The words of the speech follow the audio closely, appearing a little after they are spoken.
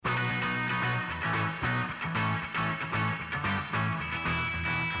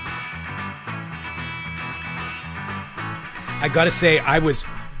I got to say, I was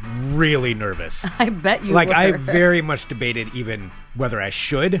really nervous. I bet you Like, were. I very much debated even whether I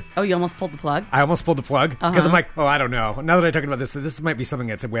should. Oh, you almost pulled the plug? I almost pulled the plug because I'm like, oh, I don't know. Now that I'm talking about this might be something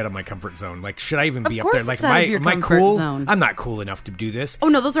that's way out of my comfort zone. Like, should I even be up there? Like, am I cool? Zone. I'm not cool enough to do this. Oh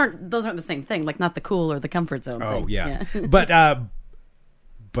no, those aren't the same thing. Like, not the cool or the comfort zone. Oh thing. yeah, but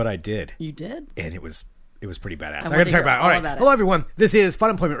I did. You did, and it was pretty badass. I got to talk about it. All right. About it. Hello, everyone. This is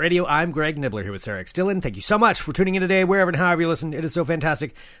Fun Employment Radio. I'm Greg Nibbler here with Sarah X. Dillon. Thank you so much for tuning in today, wherever and however you listen. It is so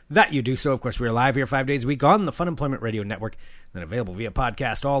fantastic that you do so. Of course, we are live here 5 days a week on the Fun Employment Radio Network, and available via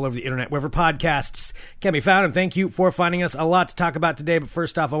podcast all over the internet, wherever podcasts can be found. And thank you for finding us. A lot to talk about today. But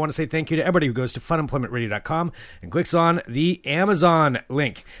first off, I want to say thank you to everybody who goes to funemploymentradio.com and clicks on the Amazon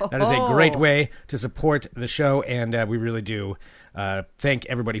link. That is a great way to support the show, and we really do thank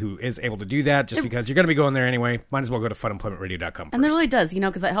everybody who is able to do that, just because you're going to be going there anyway. Might as well go to funemploymentradio.com first. And it really does,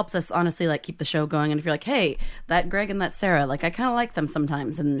 because that helps us honestly, like, keep the show going. And if you're like, hey, that Greg and that Sarah, like, I kind of like them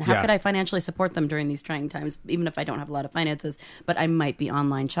sometimes, and how could I financially support them during these trying times, even if I don't have a lot of finances, but I might be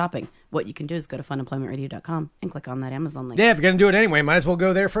online shopping? What you can do is go to funemploymentradio.com and click on that Amazon link. Yeah, if you're going to do it anyway, might as well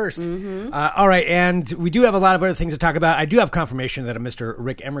go there first. Mm-hmm. All right, and we do have a lot of other things to talk about. I do have confirmation that a Mr.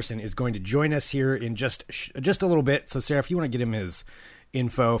 Rick Emerson is going to join us here in just a little bit. So, Sarah, if you want to get him his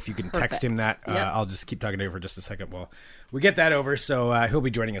info, if you can text him that, I'll just keep talking to you for just a second while we get that over. So he'll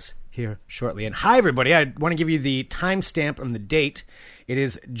be joining us here shortly. And hi, everybody. I want to give you the timestamp and the date. It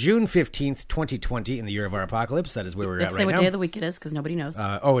is June 15th, 2020, in the year of our apocalypse. That is where we're at right now. Say what day of the week it is, because nobody knows.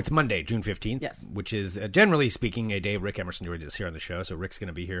 It's Monday, June 15th, yes. Which is, generally speaking, a day Rick Emerson joins us here on the show. So Rick's going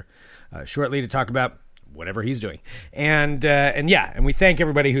to be here shortly to talk about whatever he's doing. And we thank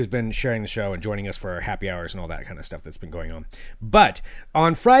everybody who's been sharing the show and joining us for our happy hours and all that kind of stuff that's been going on. But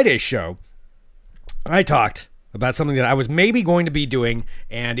on Friday's show, I talked about something that I was maybe going to be doing,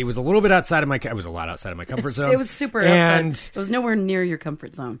 and it was a little bit outside of my... It was a lot outside of my comfort zone. It was super outside. It was nowhere near your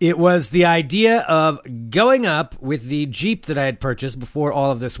comfort zone. It was the idea of going up with the Jeep that I had purchased before all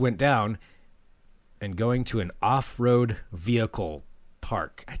of this went down and going to an off-road vehicle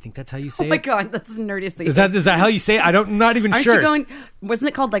park. I think that's how you say it. Oh my God, that's the nerdiest thing. Is that how you say it? I'm not even Aren't sure. You going? Wasn't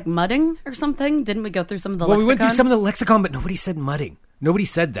it called like mudding or something? Didn't we go through some of the lexicon? We went through some of the lexicon, but nobody said mudding. Nobody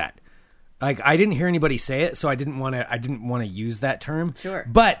said that. Like, I didn't hear anybody say it, so I didn't want to use that term. Sure.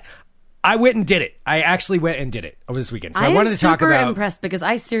 But I went and did it. I actually went and did it over this weekend. So I wanted to talk about... I'm super impressed because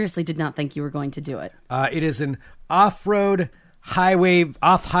I seriously did not think you were going to do it. It is an off-highway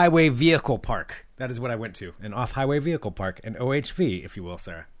vehicle park. That is what I went to. An off-highway vehicle park. An OHV, if you will,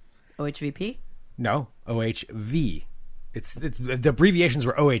 Sarah. OHVP? No, OHV. It's the abbreviations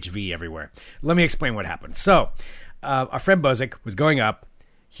were OHV everywhere. Let me explain what happened. So, our friend Bozic was going up.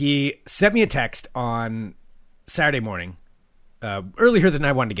 He sent me a text on Saturday morning, earlier than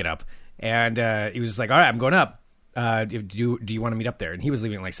I wanted to get up, and he was just like, "All right, I'm going up. Do you want to meet up there?" And he was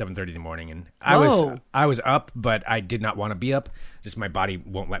leaving at like 7:30 in the morning, and I was up, but I did not want to be up. Just my body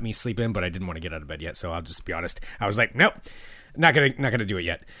won't let me sleep in, but I didn't want to get out of bed yet. So I'll just be honest. I was like, nope, not gonna do it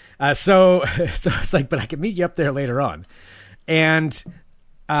yet. So I was like, but I can meet you up there later on. And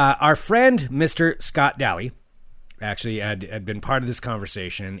our friend Mr. Scott Daly actually had been part of this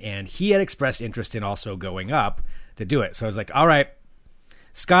conversation, and he had expressed interest in also going up to do it. So I was like, all right,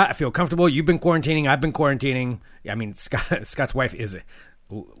 Scott, I feel comfortable. You've been quarantining. I've been quarantining. I mean, Scott's wife is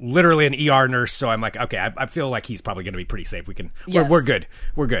literally an ER nurse, so I'm like, okay, I feel like he's probably going to be pretty safe. We're good.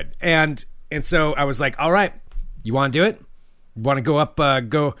 We're good. And so I was like, all right, you want to do it? You want to go up,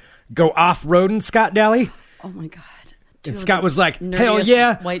 go off-roading, Scott Daly? Oh my God. And Scott was like, hell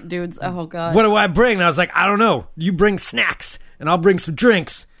yeah. White dudes. Oh, God. What do I bring? And I was like, I don't know. You bring snacks, and I'll bring some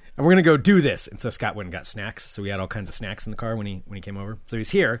drinks, and we're going to go do this. And so Scott went and got snacks. So we had all kinds of snacks in the car when he came over. So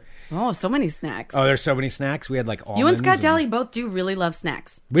he's here. Oh, so many snacks. Oh, there's so many snacks. We had like almonds. You and Scott Daly both do really love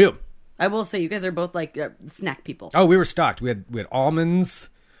snacks. We do. I will say, you guys are both like snack people. Oh, we were stocked. We had almonds.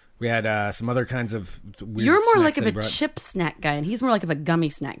 We had some other kinds of weird You're more snacks like of a chip snack guy, and he's more like of a gummy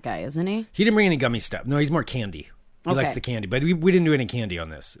snack guy, isn't he? He didn't bring any gummy stuff. No, he's more candy. He likes the candy, but we didn't do any candy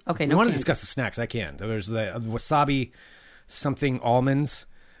on this. Okay, no. You want to discuss the snacks? I can. There's the wasabi something almonds.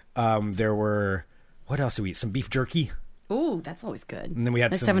 There were, what else did we eat? Some beef jerky. Ooh, that's always good. And then we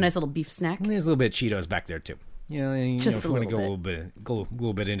had have a nice little beef snack. And there's a little bit of Cheetos back there too. Just if you want to go a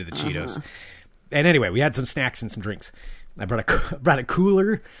little bit into the Cheetos. And anyway, we had some snacks and some drinks. I brought a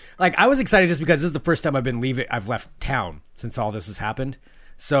cooler. Like, I was excited just because this is the first time I've left town since all this has happened.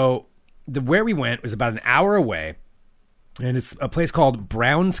 So where we went was about an hour away. And it's a place called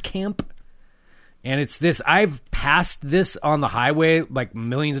Brown's Camp. And it's this. I've passed this on the highway like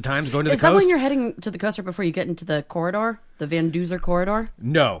millions of times going to the coast. Is that when you're heading to the coast right before you get into the corridor, the Van Duzer corridor?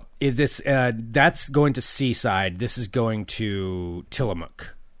 No, that's going to Seaside. This is going to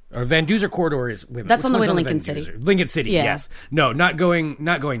Tillamook. Or Van Duzer corridor is. That's on the way to Lincoln City. Lincoln City, Yeah. yes. No, not going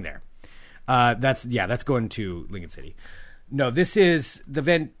there. That's going to Lincoln City. No, this is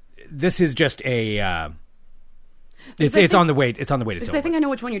just a. It's on the way. It's on the way to. Because Tillamook. I think I know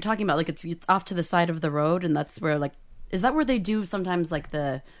which one you're talking about. Like it's off to the side of the road, and that's where like is that where they do sometimes like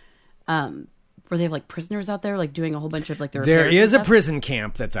the, where they have like prisoners out there like doing a whole bunch of like the There repairs is and a stuff? prison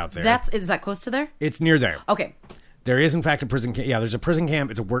camp that's out there. Is that close to there? It's near there. Okay. There is in fact a prison camp. Yeah, there's a prison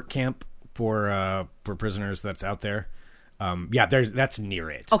camp. It's a work camp for prisoners that's out there. That's near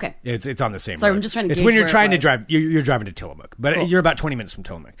it. Okay. It's on the same. Sorry, road. I'm just trying to It's gauge when you're where it trying to was. drive. You're driving to Tillamook, but Cool. you're about 20 minutes from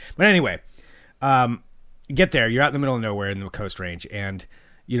Tillamook. But anyway, you get there. You're out in the middle of nowhere in the Coast Range, and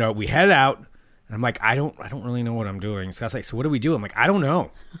we head out. And I'm like, I don't really know what I'm doing. Scott's like, so what do we do? I'm like, I don't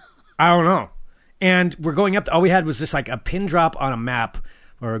know. And we're going up. All we had was just like a pin drop on a map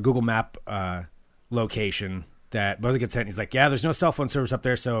or a Google Map location that Buzz gets sent. He's like, yeah, there's no cell phone service up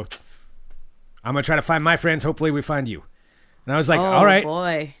there, so I'm gonna try to find my friends. Hopefully, we find you. And I was like, all right,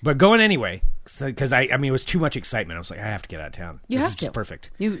 boy. but going anyway, because I mean, it was too much excitement. I was like, I have to get out of town. This is just perfect.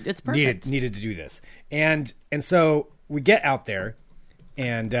 It's perfect. Needed to do this, and so we get out there,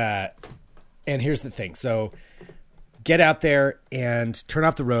 and here's the thing. So get out there and turn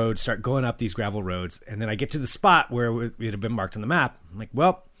off the road, start going up these gravel roads, and then I get to the spot where it had been marked on the map. I'm like,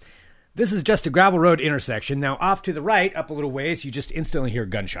 well, this is just a gravel road intersection. Now, off to the right, up a little ways, you just instantly hear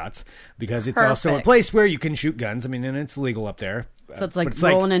gunshots because it's also a place where you can shoot guns. I mean, and it's legal up there. So it's like But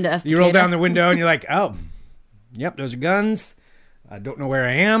rolling into Estacada. You roll down the window and you're like, oh, yep, those are guns. I don't know where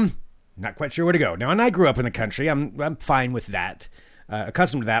I am. Not quite sure where to go. Now, and I grew up in the country. I'm fine with that,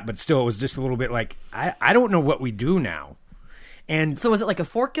 accustomed to that, but still, it was just a little bit like, I don't know what we do now. And So was it like a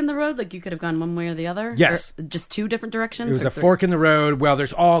fork in the road? Like you could have gone one way or the other? Yes. Or just two different directions? it was or a three? fork in the road. Well,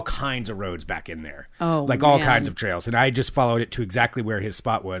 there's all kinds of roads back in there. Oh, like all man. kinds of trails. And I just followed it to exactly where his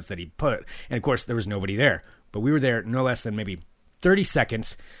spot was that he put. And of course, there was nobody there. But we were there no less than maybe 30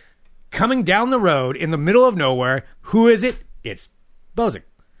 seconds. Coming down the road in the middle of nowhere. Who is it? It's Bozic.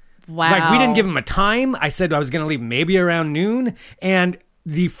 Wow. Like, we didn't give him a time. I said I was going to leave maybe around noon. And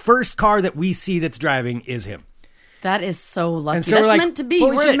the first car that we see that's driving is him. That is so lucky. And so That's we're like, meant to be.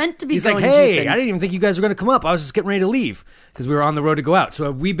 holy We're shit. meant to be He's going like, hey, jeeping. I didn't even think you guys were going to come up. I was just getting ready to leave because we were on the road to go out. So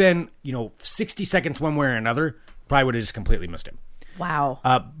had we been, 60 seconds one way or another, probably would have just completely missed him. Wow.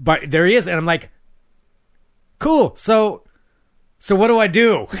 But there he is. And I'm like, cool. So what do I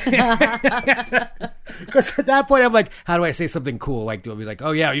do? Because at that point, I'm like, how do I say something cool? Like, do I be like,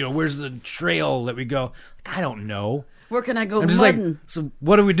 oh, yeah, where's the trail that we go? Like, I don't know. Where can I go I'm just mudding? like, so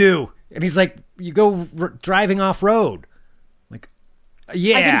what do we do? And he's like, you go driving off road. Like,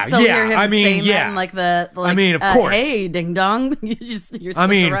 yeah, I can still hear him I mean, saying yeah. that in like the like, I mean, of course. Hey, ding dong. You're supposed I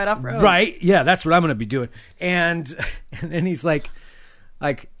mean, to ride off road. right? Yeah, that's what I'm going to be doing. And then he's like,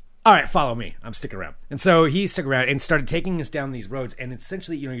 all right, follow me. I'm sticking around. And so he stuck around and started taking us down these roads. And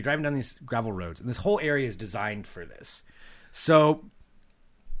essentially, you're driving down these gravel roads, and this whole area is designed for this. So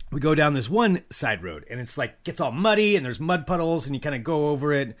we go down this one side road, and it's like gets all muddy, and there's mud puddles, and you kind of go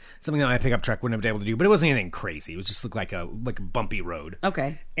over it. Something that my pickup truck wouldn't have been able to do, but it wasn't anything crazy. It was just looked like a bumpy road.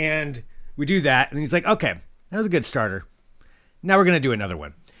 Okay. And we do that, and he's like, okay, that was a good starter. Now we're going to do another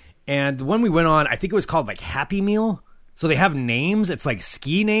one. And the one we went on, I think it was called like Happy Meal. So they have names. It's like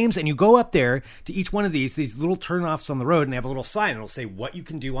ski names. And you go up there to each one of these little turnoffs on the road, and they have a little sign. It'll say what you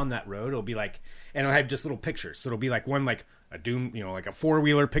can do on that road. It'll be like, and it'll have just little pictures. So it'll be like one, like a doom, like a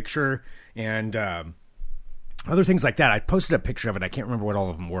 4-wheeler picture and other things like that. I posted a picture of it. I can't remember what all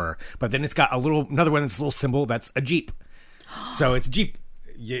of them were. But then it's got another one that's a little symbol. That's a Jeep. So it's a Jeep.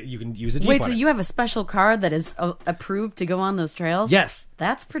 You can use a Jeep. Wait, on so it. you have a special car that is approved to go on those trails? Yes.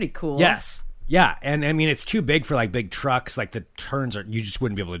 That's pretty cool. Yes. Yeah, and I mean, it's too big for like big trucks. Like the turns you just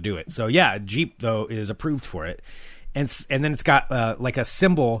wouldn't be able to do it. So yeah, Jeep though is approved for it, and then it's got like a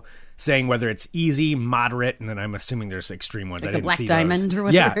symbol saying whether it's easy, moderate, and then I'm assuming there's extreme ones. Like I didn't a Black see Diamond those. or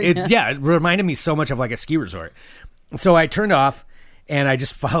whatever. It reminded me so much of like a ski resort. So I turned off and I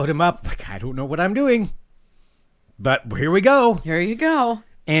just followed him up. Like, I don't know what I'm doing, but here we go. Here you go.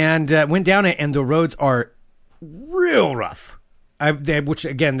 And went down it, and the roads are real rough. Which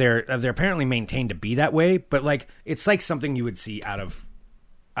again, they're apparently maintained to be that way, but like it's like something you would see out of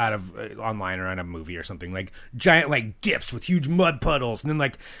out of online or on a movie or something, like giant like dips with huge mud puddles, and then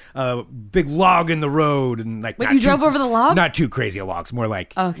like a big log in the road, and like. Wait, you drove over the log? Not too crazy logs, more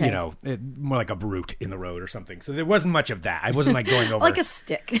like okay. More like a brute in the road or something. So there wasn't much of that. I wasn't like going over like a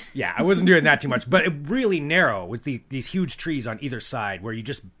stick. Yeah, I wasn't doing that too much, but it really narrow with these huge trees on either side where you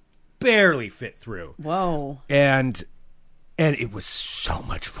just barely fit through. Whoa! And it was so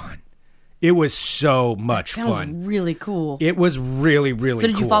much fun. It was so much fun. Sounds really cool. It was really, really cool. So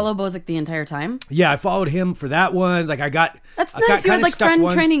did you follow Bozic the entire time? Yeah, I followed him for that one. Like That's nice. You had like friend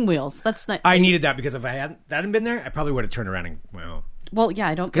training wheels. That's nice. I needed that because if I hadn't been there, I probably would have turned around and well, yeah,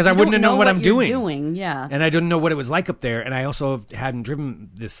 I don't because I wouldn't have known what I'm doing. Yeah, and I didn't know what it was like up there, and I also hadn't driven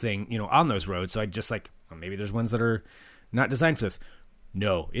this thing, on those roads. So I just like maybe there's ones that are not designed for this.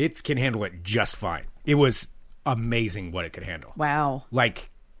 No, it can handle it just fine. It was amazing what it could handle. Wow, like.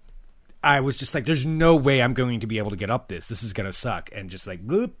 I was just like, there's no way I'm going to be able to get up this. This is going to suck. And just like,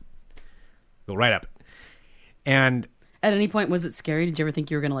 bloop, go right up. And at any point, was it scary? Did you ever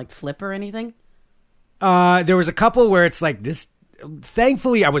think you were going to like flip or anything? There was a couple where it's like this.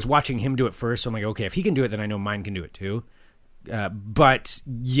 Thankfully, I was watching him do it first. So I'm like, okay, if he can do it, then I know mine can do it too. But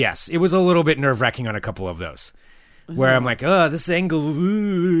yes, it was a little bit nerve wracking on a couple of those where I'm like, oh, this angle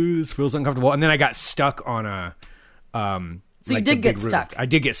this feels uncomfortable. And then I got stuck on a, so you did get stuck. I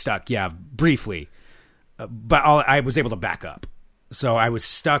did get stuck, yeah, briefly. But I was able to back up. So I was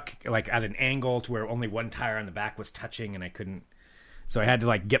stuck like at an angle to where only one tire on the back was touching, and I couldn't. So I had to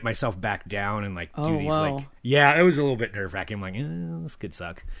like get myself back down and like do these like. Yeah, it was a little bit nerve wracking. I'm like, this could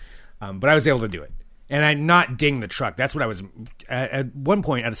suck. But I was able to do it, and I not ding the truck. That's what I was at one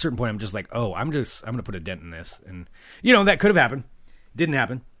point. At a certain point, I'm just like, oh, I'm gonna put a dent in this, and that could have happened. Didn't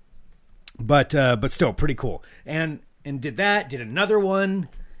happen, but still pretty cool. And did another one,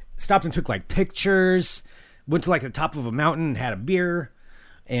 stopped and took like pictures, went to like the top of a mountain and had a beer,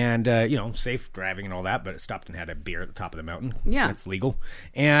 and safe driving and all that, but it stopped and had a beer at the top of the mountain. Yeah, that's legal.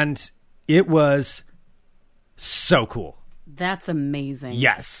 And it was so cool. That's amazing.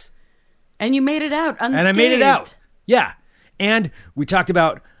 Yes. And you made it out unscathed. And I made it out. Yeah. And we talked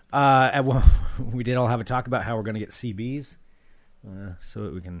about we did all have a talk about how we're going to get CBs so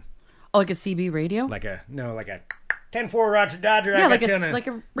that we can like a CB radio? Like a 10-4 Roger Dodger. Yeah, like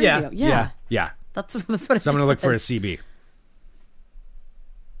a radio. Yeah. That's what it's. So I'm going to look for a CB.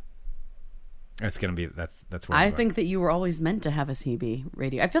 That's going to be that's where I think that you were always meant to have a CB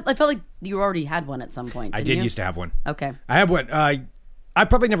radio. I felt like you already had one at some point. I did used to have one. Okay. I have one. I've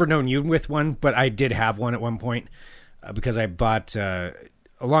probably never known you with one, but I did have one at one point because I bought a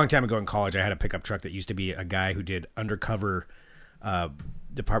long time ago in college. I had a pickup truck that used to be a guy who did undercover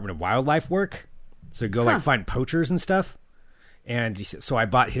Department of Wildlife work. So go like find poachers and stuff. And so I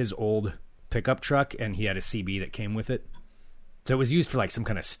bought his old pickup truck, and he had a CB that came with it. So it was used for like some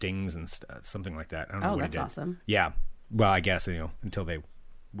kind of stings and something like that. I don't know what he did. Oh, that's awesome. Yeah. Well, I guess, until they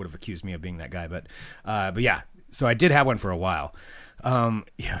would have accused me of being that guy. But yeah, so I did have one for a while.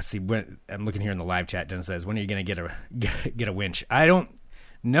 Let's see. When, I'm looking here in the live chat. Dennis says, when are you going to get a winch? I don't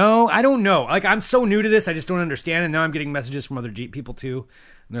know. Like, I'm so new to this. I just don't understand. And now I'm getting messages from other Jeep people too.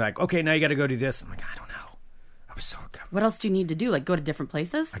 And they're like, okay, now you got to go do this. I'm like, I don't know. I was so good. What else do you need to do? Like go to different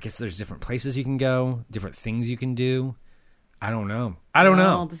places? I guess there's different places you can go, different things you can do. I don't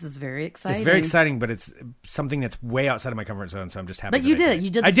know. This is very exciting. It's very exciting, but it's something that's way outside of my comfort zone, so I'm just happy. But you did it. You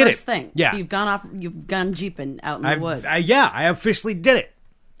did the first thing. Yeah. So you've gone jeeping out in the woods. I officially did it.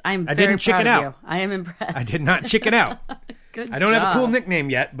 I didn't chicken out. I am impressed. I did not chicken out. Good I don't job. have a cool nickname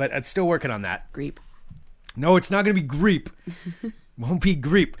yet, but I'm still working on that. Greep. No, it's not going to be Greep. Won't be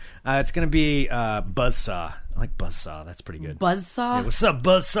Greep. It's going to be Buzzsaw. I like Buzzsaw. That's pretty good. Buzzsaw? Yeah, what's up,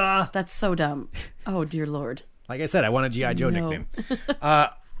 Buzzsaw? That's so dumb. Oh, dear Lord. Like I said, I want a G.I. Joe nickname.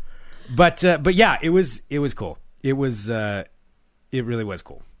 But yeah, it was cool. It really was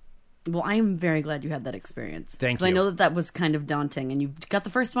cool. Well, I'm very glad you had that experience. Thank you. Because I know that was kind of daunting, and you got the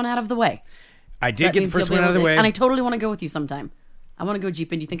first one out of the way. I did get the first one out of the way. And I totally want to go with you sometime. I want to go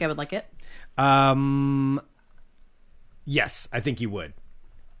jeeping. Do you think I would like it? Yes, I think you would.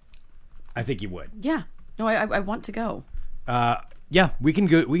 Yeah. No, I want to go. Yeah, we can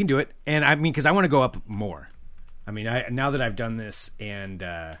do it. And I mean, because I want to go up more. I mean, now that I've done this and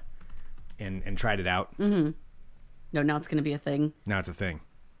tried it out. Mm-hmm. No, now it's going to be a thing. Now it's a thing.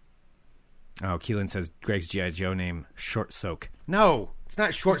 Oh, Keelan says Greg's G.I. Joe name, Short Soak. No, it's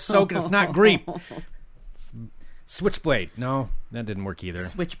not Short Soak, and it's not Greep. It's Switchblade. No, that didn't work either.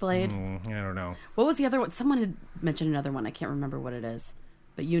 Switchblade? I don't know. What was the other one? Someone had mentioned another one. I can't remember what it is.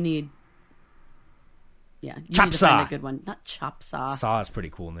 But you need... Yeah, you Chop need to Saw. find a good one. Not Chop Saw. Saw is a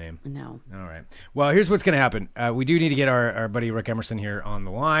pretty cool name. No. All right. Well, here's what's going to happen. We do need to get our buddy Rick Emerson here on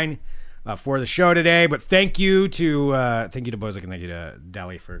the line for the show today. But thank you to Bozic and thank you to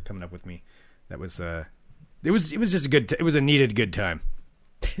Dally for coming up with me. That was it was just a good. It was a needed good time,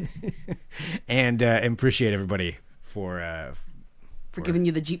 and appreciate everybody for giving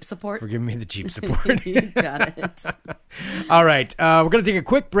you the Jeep support. For giving me the Jeep support. You got it. All right. We're going to take a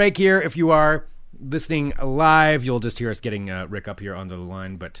quick break here. If you are listening live, you'll just hear us getting Rick up here onto the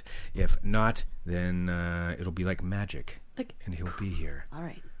line. But if not, then it'll be like magic. And he'll be here. All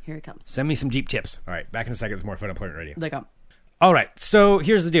right. Here it comes. Send me some Jeep tips. All right. Back in a second with more Fun Employment Radio. They come. All right. So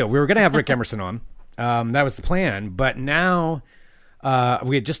here's the deal. We were going to have Rick Emerson on. That was the plan. But now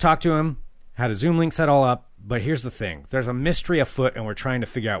we had just talked to him, had a Zoom link set all up. But here's the thing. There's a mystery afoot, and we're trying to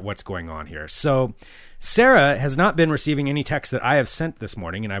figure out what's going on here. So Sarah has not been receiving any texts that I have sent this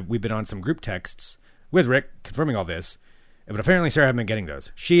morning, and we've been on some group texts with Rick confirming all this. But apparently Sarah hadn't been getting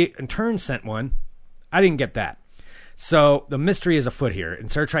those. She, in turn, sent one. I didn't get that. So the mystery is afoot here.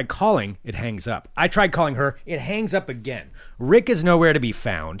 And Sarah tried calling. It hangs up. I tried calling her. It hangs up again. Rick is nowhere to be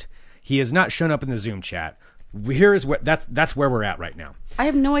found. He has not shown up in the Zoom chat. Here is what that's where we're at right now. I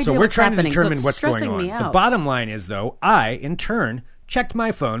have no idea. So we're what's trying happening, to determine so it's what's going stressing on. me out. The bottom line is, though, I in turn checked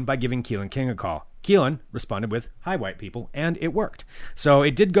my phone by giving Keelan King a call. Keelan responded with "Hi, white people," and it worked. So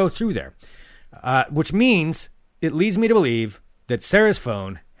it did go through there, which means it leads me to believe that Sarah's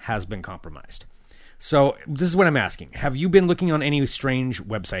phone has been compromised. So this is what I'm asking: have you been looking on any strange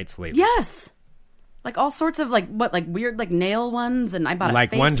websites lately? Yes. Like all sorts of weird nail ones, and I bought a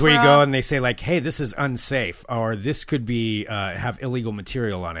face ones where you rub. go and they say like, "Hey, this is unsafe," or "This could be have illegal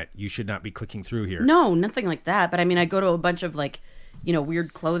material on it. You should not be clicking through here." No, nothing like that. But I mean, I go to a bunch of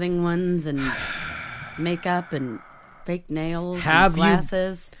weird clothing ones and makeup and fake nails and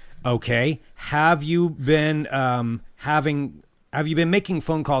glasses. Okay, have you been making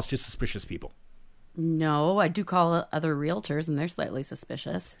phone calls to suspicious people? No, I do call other realtors, and they're slightly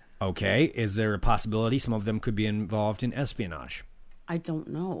suspicious. Okay, is there a possibility some of them could be involved in espionage? I don't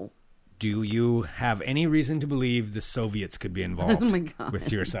know. Do you have any reason to believe the Soviets could be involved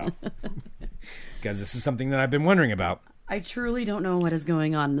with yourself? Because this is something that I've been wondering about. I truly don't know what is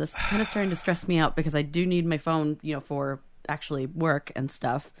going on. This is kind of starting to stress me out because I do need my phone, for actually work and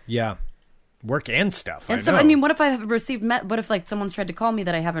stuff. Yeah. Work and stuff. And so, I mean, what if I have received, what if someone's tried to call me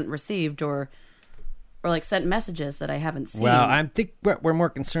that I haven't received or sent messages that I haven't seen? Well, I think what we're more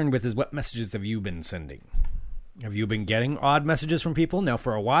concerned with is what messages have you been sending? Have you been getting odd messages from people? Now,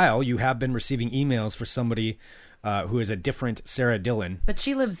 for a while, you have been receiving emails for somebody who is a different Sarah Dillon. But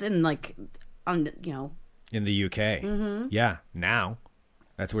she lives in, in the UK. Mm-hmm. Yeah, now.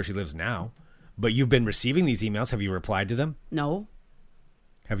 That's where she lives now. But you've been receiving these emails. Have you replied to them? No.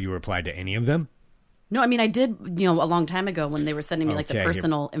 Have you replied to any of them? No, I mean, I did, a long time ago when they were sending me, the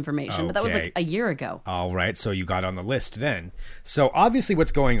personal information. But that was, a year ago. All right, so you got on the list then. So, obviously,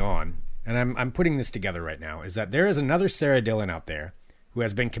 what's going on, and I'm putting this together right now, is that there is another Sarah Dillon out there who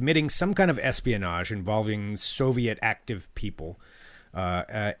has been committing some kind of espionage involving Soviet active people.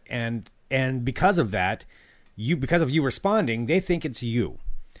 And because of that, because of you responding, they think it's you.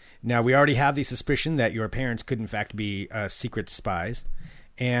 Now, we already have the suspicion that your parents could, in fact, be secret spies.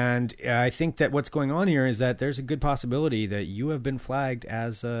 And I think that what's going on here is that there's a good possibility that you have been flagged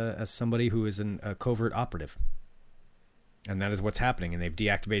as somebody who is a covert operative. And that is what's happening. And they've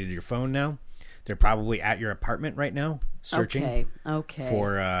deactivated your phone now. They're probably at your apartment right now, searching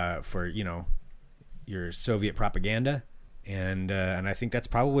for your Soviet propaganda. And I think that's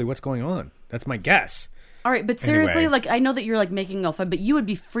probably what's going on. That's my guess. All right, but seriously, anyway. I know that you're making fun, but you would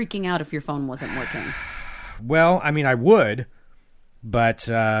be freaking out if your phone wasn't working. Well, I mean, I would. But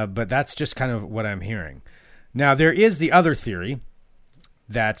that's just kind of what I'm hearing. Now, there is the other theory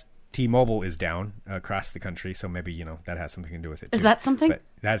that T-Mobile is down across the country, so maybe, that has something to do with it, too. Is that something? But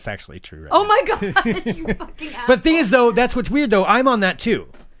that's actually true, right? Oh, my God, you fucking asshole. But the thing is, though, that's what's weird, though. I'm on that, too.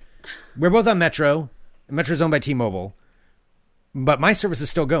 We're both on Metro. Metro's owned by T-Mobile. But my service is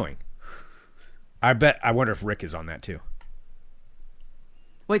still going. I wonder if Rick is on that, too.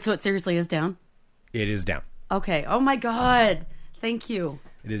 Wait, so it seriously is down? It is down. Okay. Oh, my God. Thank you.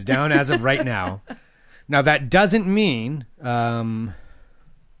 It is down as of right now. Now, that doesn't mean... yeah,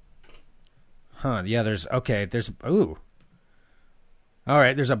 there's... Ooh. All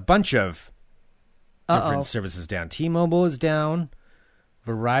right, there's a bunch of different services down. T-Mobile is down.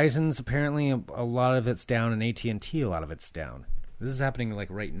 Verizon's apparently a lot of it's down, and AT&T, a lot of it's down. This is happening,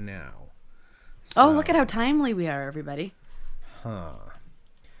 right now. So, look at how timely we are, everybody. Huh.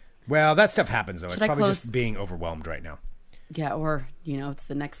 Well, that stuff happens, though. It's probably close? just being overwhelmed right now. Yeah, or, it's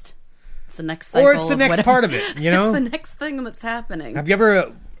the next It's the next cycle. Or it's the next part of it, you know? It's the next thing that's happening. Have you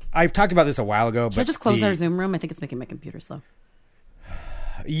ever... I've talked about this a while ago, Should but... I just close our Zoom room? I think it's making my computer slow.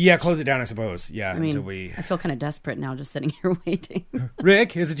 Yeah, close it down, I suppose. Yeah, I mean, until we... I feel kind of desperate now just sitting here waiting.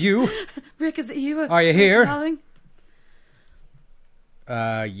 Rick, is it you? Rick, is it you? Are you here? Calling?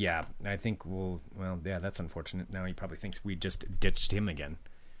 Yeah, I think we'll... Well, yeah, that's unfortunate. Now he probably thinks we just ditched him again.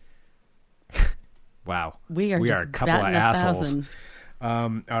 Wow. We are a couple of batting assholes.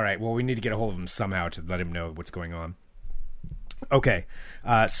 1,000. All right, well, we need to get a hold of him somehow to let him know what's going on. Okay,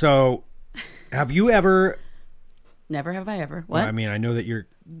 so have you ever... Never have I ever. What? Well, I mean, I know that you're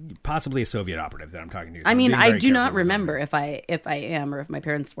possibly a Soviet operative that I'm talking to. So I mean, I'm being I very do not careful remember if I am or if my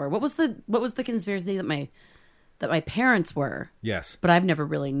parents were. What was the conspiracy that my parents were? Yes. But I've never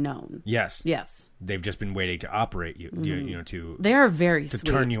really known. Yes. Yes. They've just been waiting to operate you, you know, to... They are very to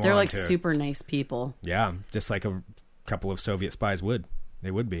sweet. turn you They're on like to- super nice people. Yeah, just like a couple of Soviet spies would.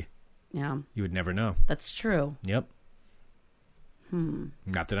 They would be. Yeah. You would never know. That's true. Yep.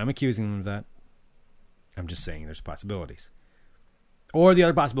 Not that I'm accusing them of that. I'm just saying there's possibilities. Or the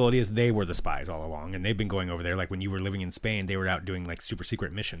other possibility is they were the spies all along, and they've been going over there. Like when you were living in Spain, they were out doing like super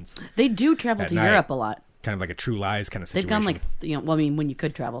secret missions. They do travel At to night. Europe a lot. Kind of like a True Lies kind of situation. They've gone like, well, I mean, when you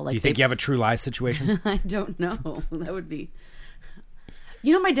could travel. Like, Do you think you have a True Lies situation? I don't know. That would be...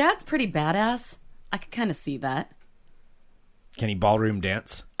 You know, my dad's pretty badass. I could kind of see that. Can he ballroom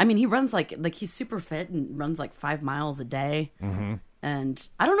dance? I mean, he runs like he's super fit and runs like 5 miles a day. Mm-hmm. And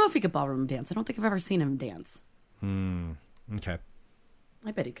I don't know if he could ballroom dance. I don't think I've ever seen him dance. Okay.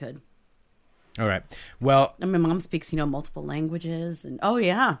 I bet he could. All right. Well, And my mom speaks, multiple languages. And oh,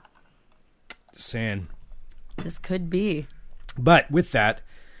 yeah, saying. this could be. But with that,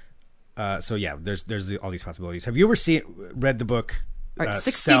 so yeah, there's all these possibilities. Have you ever read the book All right,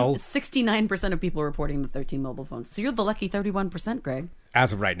 Cell? 69% of people reporting the 13 mobile phones. So you're the lucky 31%, Greg.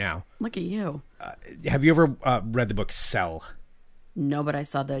 As of right now. Look at you. Have you ever read the book Cell? No, but I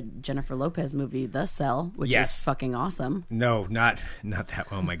saw the Jennifer Lopez movie, The Cell, which Yes. is fucking awesome. No, not that.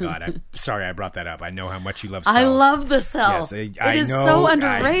 Oh my God! I'm sorry I brought that up. I know how much you love Cell. I love The Cell. Yes, It I is know, so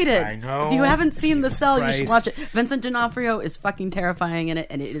underrated. I know. If you haven't seen The Jesus Cell, you Christ. should watch it. Vincent D'Onofrio is fucking terrifying in it,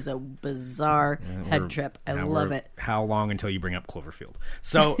 and it is a bizarre head trip. I love it. How long until you bring up Cloverfield?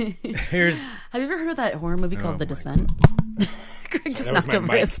 So here's. Have you ever heard of that horror movie called The my Descent? Greg just that was knocked my over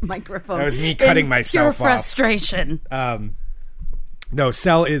mic. his microphone. That was me cutting in myself pure off. frustration. No,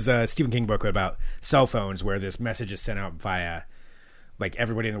 Cell is a Stephen King book about cell phones where this message is sent out via, like,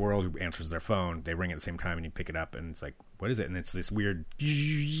 everybody in the world who answers their phone. They ring at the same time and you pick it up and it's like, what is it? And it's this weird,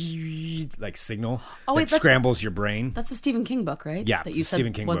 like, signal wait, that scrambles your brain. That's a Stephen King book, right? Yeah, that it's you a said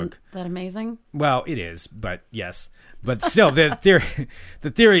Stephen King wasn't book. that amazing? Well, it is, but yes. But still, the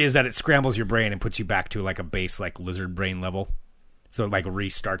theory is that it scrambles your brain and puts you back to, like, a base, like, lizard brain level. So it, like,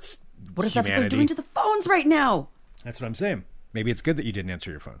 restarts What if that's what they're humanity. doing to the phones right now? That's what I'm saying. Maybe it's good that you didn't answer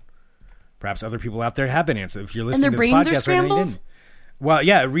your phone. Perhaps other people out there have been answered. If you're listening their to this brains are podcast right now, you scrambled? didn't. Well,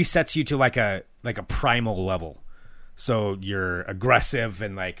 yeah, it resets you to like a primal level. So you're aggressive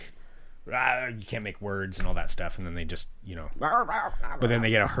and like you can't make words and all that stuff, and then they just but then they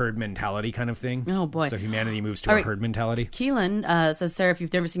get a herd mentality kind of thing. Oh, boy. So humanity moves to All a right. herd mentality. Keelan says, Sarah, if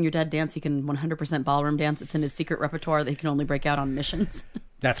you've never seen your dad dance, he can 100% ballroom dance. It's in his secret repertoire that he can only break out on missions.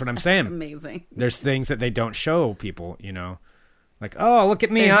 That's what I'm saying. Amazing. There's things that they don't show people, Like, oh, look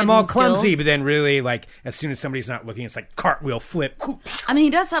at me, Their I'm all hidden clumsy. skills. But then really, like, as soon as somebody's not looking, it's like cartwheel flip. I mean, he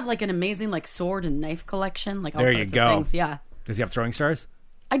does have like an amazing like sword and knife collection. Like all There sorts you of go. things. Yeah. Does he have throwing stars?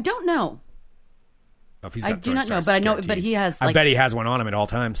 I don't know. Oh, if he's I got do throwing not know, stars, but I it's know. guaranteed. But he has. I Like, bet he has one on him at all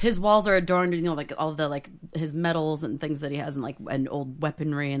times. his walls are adorned, like all the like his medals and things that he has, and like and old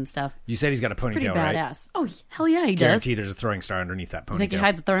weaponry and stuff. You said he's got a Pretty ponytail, right? badass. Oh hell yeah, he does. Guarantee there's a throwing star underneath that ponytail. You think he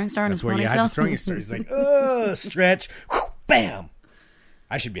hides a throwing star in That's his where you ponytail? hide the throwing star. He's like, stretch, bam.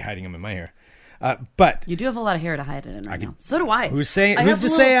 I should be hiding him in my hair. But You do have a lot of hair to hide it in right now. So do I. who's to I have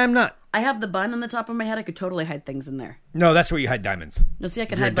say I'm not? I have the bun on the top of my head. I could totally hide things in there. No, that's where you hide diamonds. No, see, I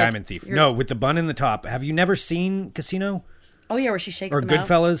could You're a hide diamond like, thief. your- No, with the bun in the top. Have you never seen Casino Oh yeah, where she shakes or them out.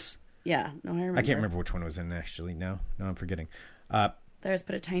 Goodfellas? Yeah, no, I remember. I can't remember which one it was in actually. No, I'm forgetting. There's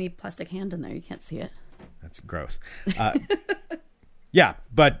put a tiny plastic hand in there. You can't see it. That's gross. Yeah,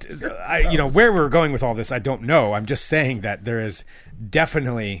 but where we're going with all this, I don't know. I'm just saying that there is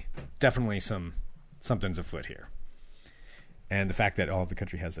definitely something's afoot here, and the fact that all of the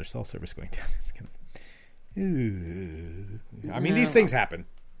country has their cell service going down is kind of. I mean, these things happen.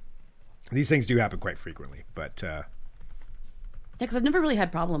 These things do happen quite frequently, but Yeah, because I've never really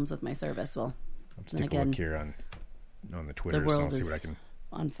had problems with my service. Well, I'll just then take a again, look here on the Twitter the so I'll world see is what I can.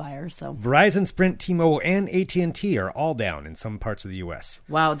 on fire. So Verizon, Sprint, T-Mobile, and AT&T are all down in some parts of the U.S.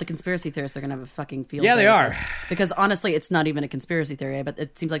 wow, the conspiracy theorists are going to have a fucking field Yeah, day they with are. this. Because honestly, it's not even a conspiracy theory, but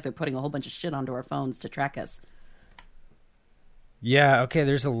it seems like they're putting a whole bunch of shit onto our phones to track us. Yeah, okay,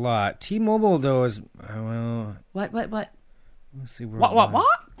 there's a lot. T-Mobile, though, is... well... What? Let's see. What?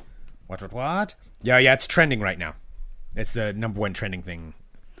 What? Yeah, it's trending right now. It's the number one trending thing.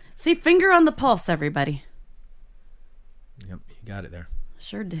 See, finger on the pulse, everybody. Yep, you got it there.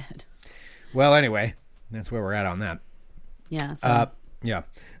 Sure did. Well, anyway, that's where we're at on that. Yeah. So. Yeah.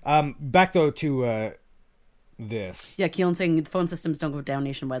 Back, though, to this. Yeah, Keelan saying the phone systems don't go down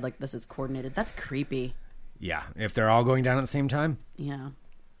nationwide like this. It's coordinated. That's creepy. Yeah, if they're all going down at the same time. Yeah.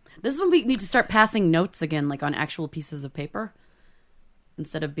 This is when we need to start passing notes again, like on actual pieces of paper,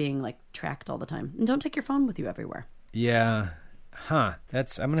 instead of being like tracked all the time. And don't take your phone with you everywhere. Yeah. Huh. I'm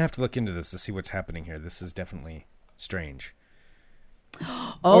going to have to look into this to see what's happening here. This is definitely strange.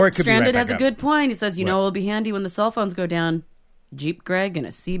 Oh, it could be Stranded right has back a up. good point. He says, What? it'll be handy when the cell phones go down. Jeep Greg and a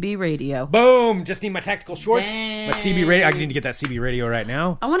CB radio. Boom! Just need my tactical shorts. Dang. My CB radio. I need to get that CB radio right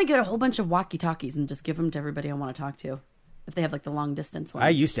now. I want to get a whole bunch of walkie-talkies and just give them to everybody I want to talk to. If they have like the long distance ones. I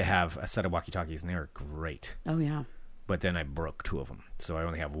used to have a set of walkie-talkies, and they were great. Oh, yeah. But then I broke 2 of them. So I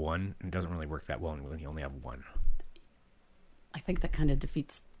only have one, and it doesn't really work that well when you only have one. I think that kind of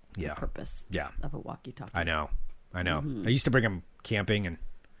defeats Yeah. the purpose Yeah. of a walkie-talkie. I know. Mm-hmm. I used to bring them camping, and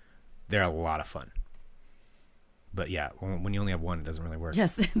they're a lot of fun. But yeah, when you only have one, it doesn't really work.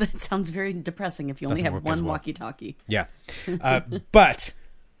 Yes, that sounds very depressing if you only Doesn't have work as one well. walkie-talkie. Yeah. But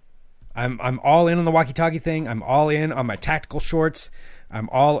I'm all in on the walkie-talkie thing. I'm all in on my tactical shorts. I'm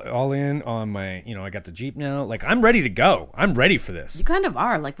all in on my, I got the Jeep now. Like, I'm ready to go. I'm ready for this. You kind of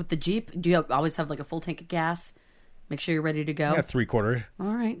are. Like with the Jeep, do you always have like a full tank of gas? Make sure you're ready to go. Yeah, 3/4.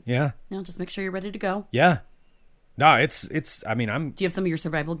 All right. Yeah. Now just make sure you're ready to go. Yeah. No, it's, I mean, Do you have some of your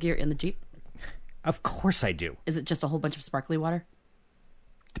survival gear in the Jeep? of course I do. Is it just a whole bunch of sparkly water?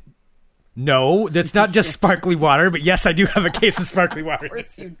 No, that's not just sparkly water, but yes, I do have a case of sparkly water. Of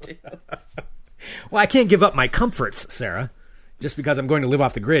course you do. Well, I can't give up my comforts, Sarah. Just because I'm going to live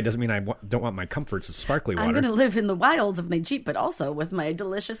off the grid doesn't mean I don't want my comforts of sparkly water. I'm going to live in the wilds of my Jeep, but also with my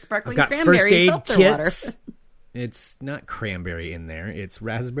delicious sparkling I've got cranberry first aid seltzer kits. water. It's not cranberry in there. It's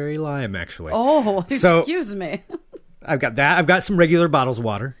raspberry lime, actually. Oh, So- excuse me. I've got that. I've got some regular bottles of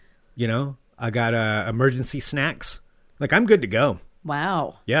water. I got emergency snacks. Like, I'm good to go.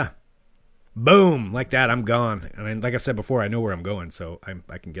 Wow. Yeah. Boom. Like that, I'm gone. And like I said before, I know where I'm going, so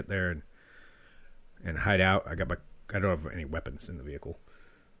I can get there and hide out. I don't have any weapons in the vehicle.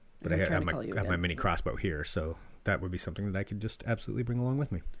 But I I'm have trying to call you my again. mini crossbow here, so that would be something that I could just absolutely bring along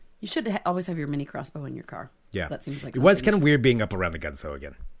with me. You should always have your mini crossbow in your car. 'Cause Yeah. That seems like It was something kind of weird being up around the guns, though,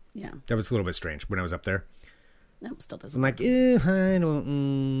 again. Yeah. That was a little bit strange when I was up there. No, still doesn't. I'm like, I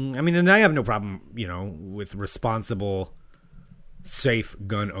don't. I mean, and I have no problem, with responsible, safe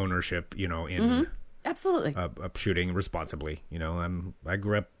gun ownership, in Absolutely. shooting responsibly. I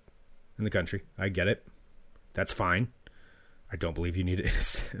grew up in the country. I get it. That's fine. I don't believe you need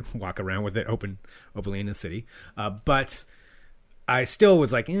to walk around with it openly in the city. But I still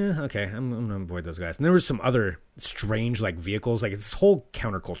was like, okay, I'm going to avoid those guys. And there was some other strange, like, vehicles. Like, it's this whole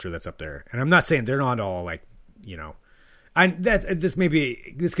counterculture that's up there. And I'm not saying they're not all, like,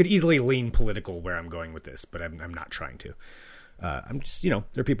 this could easily lean political where I'm going with this, but I'm not trying to. I'm just, there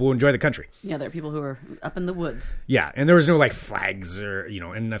are people who enjoy the country. Yeah, there are people who are up in the woods. Yeah, and there was no like flags or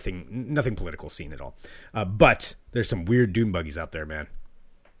and nothing political scene at all. But there's some weird dune buggies out there, man.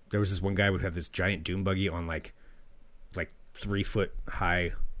 There was this one guy who had this giant dune buggy on like 3 foot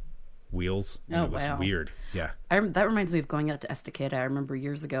high wheels. And Oh, it was wow. weird. Yeah. That reminds me of going out to Estacada. I remember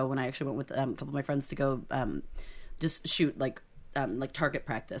years ago when I actually went with a couple of my friends to go just shoot like target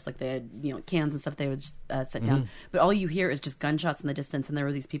practice. Like they had cans and stuff they would just set down. But all you hear is just gunshots in the distance. And there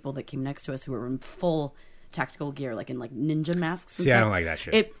were these people that came next to us who were in full tactical gear, like in like ninja masks. And See, stuff. I don't like that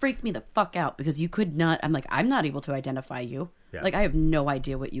shit. It freaked me the fuck out because you could not. I'm like, I'm not able to identify you. Yeah. Like I have no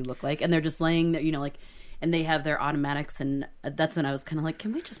idea what you look like, and they're just laying there, and they have their automatics, and that's when I was kind of like,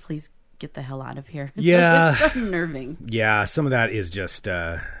 can we just please get the hell out of here? Yeah. It's unnerving. Yeah, some of that is just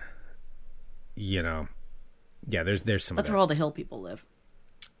yeah, there's some That's of that. where all the hill people live.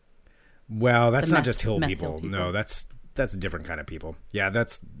 Well, that's The not meth- just hill meth people. hill people. No, that's a different kind of people. Yeah,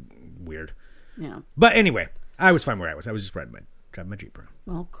 that's weird. Yeah. But anyway, I was fine where I was. I was just driving my Jeep around.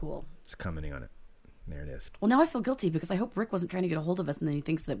 Well, cool. Just commenting on it. There it is. Well, now I feel guilty because I hope Rick wasn't trying to get a hold of us, and then he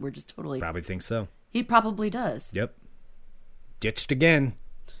thinks that we're just totally. Probably think so. He probably does. Yep. Ditched again.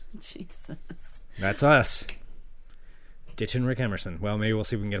 Jesus. That's us. Ditching Rick Emerson. Well, maybe we'll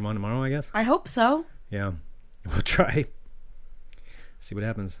see if we can get him on tomorrow, I guess. I hope so. Yeah. We'll try. See what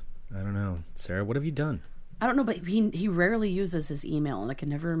happens. I don't know. Sarah, what have you done? I don't know, but he rarely uses his email, and I can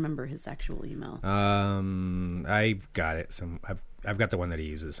never remember his actual email. I've got it. I've got the one that he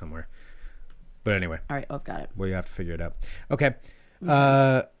uses somewhere. But anyway. All right, I've got it. Well, you have to figure it out. Okay.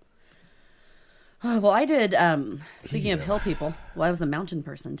 Well, I did, speaking of hill people, I was a mountain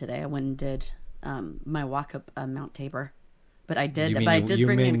person today. I went and did my walk up Mount Tabor. But I did bring an accessory. You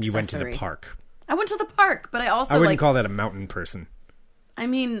mean you went to the park? I went to the park, but I wouldn't call that a mountain person. I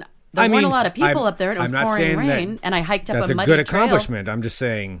mean, there weren't a lot of people up there, and it was pouring rain, and I hiked up a muddy trail. That's a good accomplishment. I'm just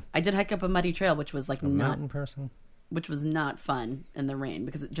saying. I did hike up a muddy trail, which was like mountain person, which was not fun in the rain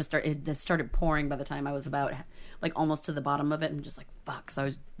because it started pouring by the time I was about like almost to the bottom of it, and just like fuck.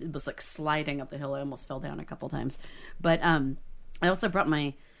 So it was like sliding up the hill. I almost fell down a couple times, but I also brought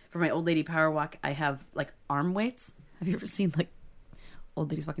for my old lady power walk. I have like arm weights. Have you ever seen like old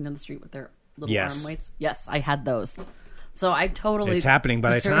ladies walking down the street with their little arm weights? Yes, I had those. So I totally... It's happening.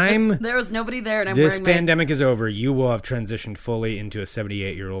 By the time... There was nobody there, and I'm this pandemic is over, you will have transitioned fully into a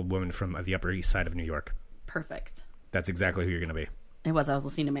 78-year-old woman from the Upper East Side of New York. Perfect. That's exactly who you're going to be. It was. I was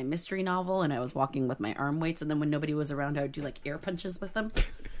listening to my mystery novel, and I was walking with my arm weights, and then when nobody was around, I would do, like, air punches with them.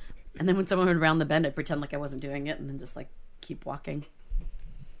 And then when someone would round the bend, I'd pretend like I wasn't doing it, and then just, like, keep walking.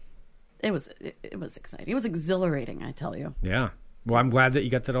 It was exciting. It was exhilarating, I tell you. Yeah. Well, I'm glad that you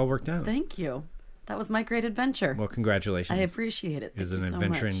got that all worked out. Thank you. That was my great adventure. Well, congratulations. I appreciate it. It is an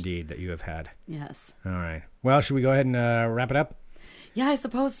adventure indeed that you have had. Yes. All right. Well, should we go ahead and wrap it up? Yeah, I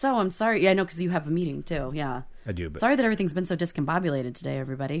suppose so. I'm sorry. Yeah, I know, because you have a meeting too. Yeah. I do, but... Sorry that everything's been so discombobulated today,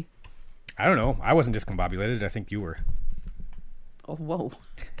 everybody. I don't know. I wasn't discombobulated. I think you were. Oh, whoa.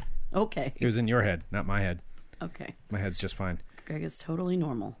 Okay. It was in your head, not my head. Okay. My head's just fine. Greg is totally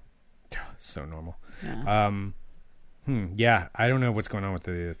normal. So normal. Yeah. Yeah, I don't know what's going on with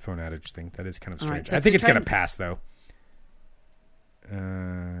the phone outage thing. That is kind of strange. Right, so I think it's going to pass, though.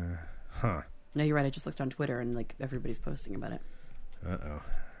 No, you're right. I just looked on Twitter, and like everybody's posting about it. Uh-oh.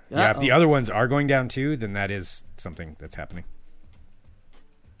 Yeah, if the other ones are going down, too, then that is something that's happening.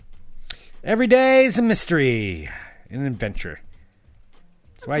 Every day is a mystery, an adventure.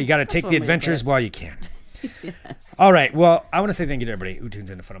 That's why you got to take the adventures while you can. Yes. All right. Well, I want to say thank you to everybody who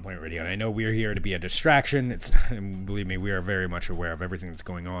tunes into Fun Employment Radio. And I know we're here to be a distraction. And believe me, we are very much aware of everything that's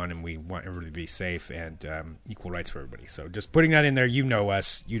going on, and we want everybody to be safe and equal rights for everybody. So just putting that in there, you know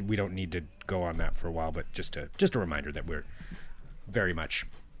us. We don't need to go on that for a while, but just a reminder that we're very much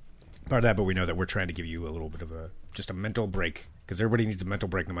part of that. But we know that we're trying to give you a little bit of just a mental break, because everybody needs a mental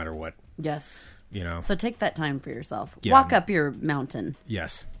break no matter what. Yes. You know. So take that time for yourself. Yeah. Walk up your mountain.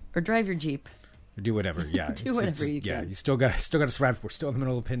 Yes. Or drive your Jeep. Do whatever, yeah. Do whatever you can. Yeah, you still got to survive. We're still in the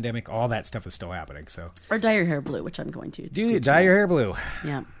middle of a pandemic. All that stuff is still happening. So, or dye your hair blue, which I'm going to. Dye your hair blue.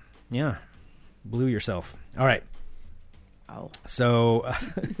 Yeah. Yeah. Blue yourself. All right. Oh. So,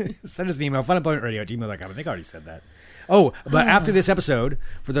 send us an email, funemploymentradio@gmail.com. I think I already said that. Oh, but after this episode,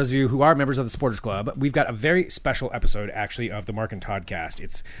 for those of you who are members of the Supporters Club, we've got a very special episode, actually, of the Mark and Toddcast.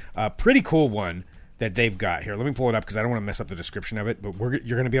 It's a pretty cool one that they've got here. Let me pull it up because I don't want to mess up the description of it, but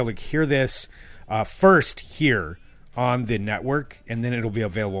you're going to be able to hear this first here on the network, and then it'll be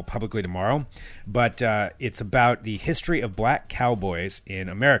available publicly tomorrow. But it's about the history of black cowboys in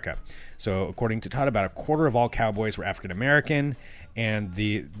America. So according to Todd, about a quarter of all cowboys were African American, and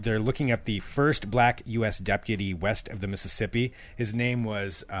they're looking at the first black U.S. deputy west of the Mississippi. His name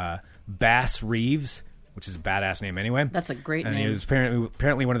was Bass Reeves, which is a badass name anyway. That's a great name. And he was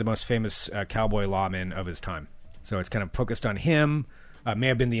apparently one of the most famous cowboy lawmen of his time. So it's kind of focused on him. May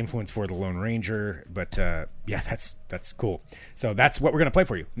have been the influence for the Lone Ranger, but yeah, that's cool. So that's what we're going to play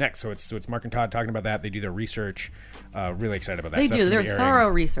for you next. So it's Mark and Todd talking about that. They do their research. Really excited about that. They so do. They're thorough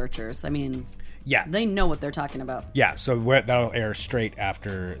researchers. I mean, yeah, they know what they're talking about. Yeah. So that'll air straight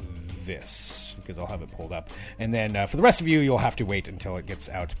after this because I'll have it pulled up, and then for the rest of you, you'll have to wait until it gets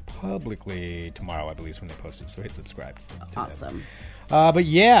out publicly tomorrow. I believe is when they post it. So hit subscribe. Awesome. But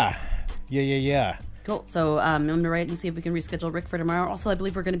yeah. Cool. So I'm going to write and see if we can reschedule Rick for tomorrow. Also, I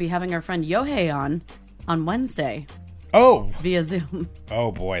believe we're going to be having our friend Yohei on Wednesday. Oh, via Zoom.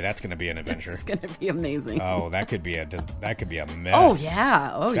 Oh boy, that's going to be an adventure. It's going to be amazing. Oh, that could be a mess. Oh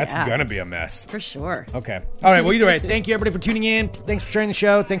yeah. That's going to be a mess for sure. Okay. All right. Well, either way, thank you everybody for tuning in. Thanks for sharing the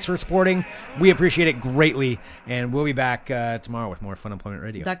show. Thanks for supporting. We appreciate it greatly, and we'll be back tomorrow with more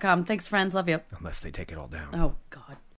funemploymentradio.com. Thanks, friends. Love you. Unless they take it all down. Oh God.